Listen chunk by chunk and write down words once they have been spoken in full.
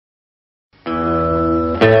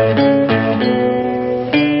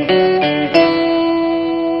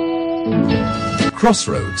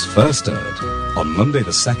Crossroads first aired on Monday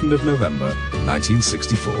the 2nd of November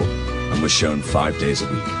 1964 and was shown 5 days a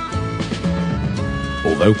week.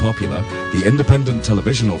 Although popular, the Independent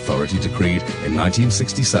Television Authority decreed in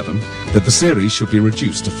 1967 that the series should be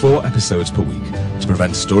reduced to 4 episodes per week to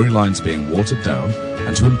prevent storylines being watered down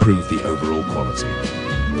and to improve the overall quality.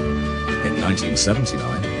 In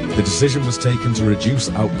 1979, the decision was taken to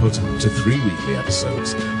reduce output to 3 weekly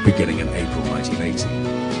episodes beginning in April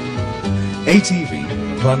 1980.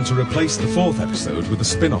 ATV planned to replace the 4th episode with a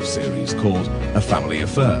spin-off series called A Family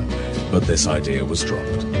Affair, but this idea was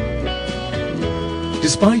dropped.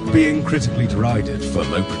 Despite being critically derided for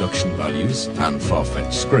low production values and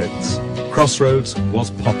far-fetched scripts, Crossroads was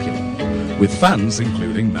popular, with fans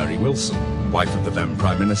including Mary Wilson, wife of the then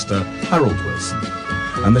Prime Minister Harold Wilson,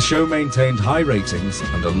 and the show maintained high ratings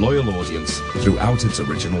and a loyal audience throughout its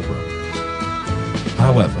original run.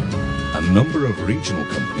 However, a number of regional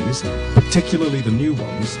companies, particularly the new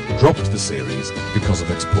ones, dropped the series because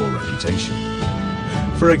of its poor reputation.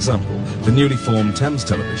 For example, the newly formed Thames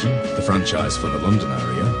Television, the franchise for the London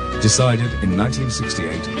area, decided in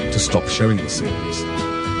 1968 to stop showing the series.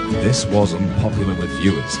 This was unpopular with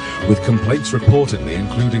viewers, with complaints reportedly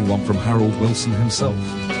including one from Harold Wilson himself.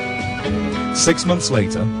 6 months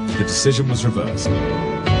later, the decision was reversed,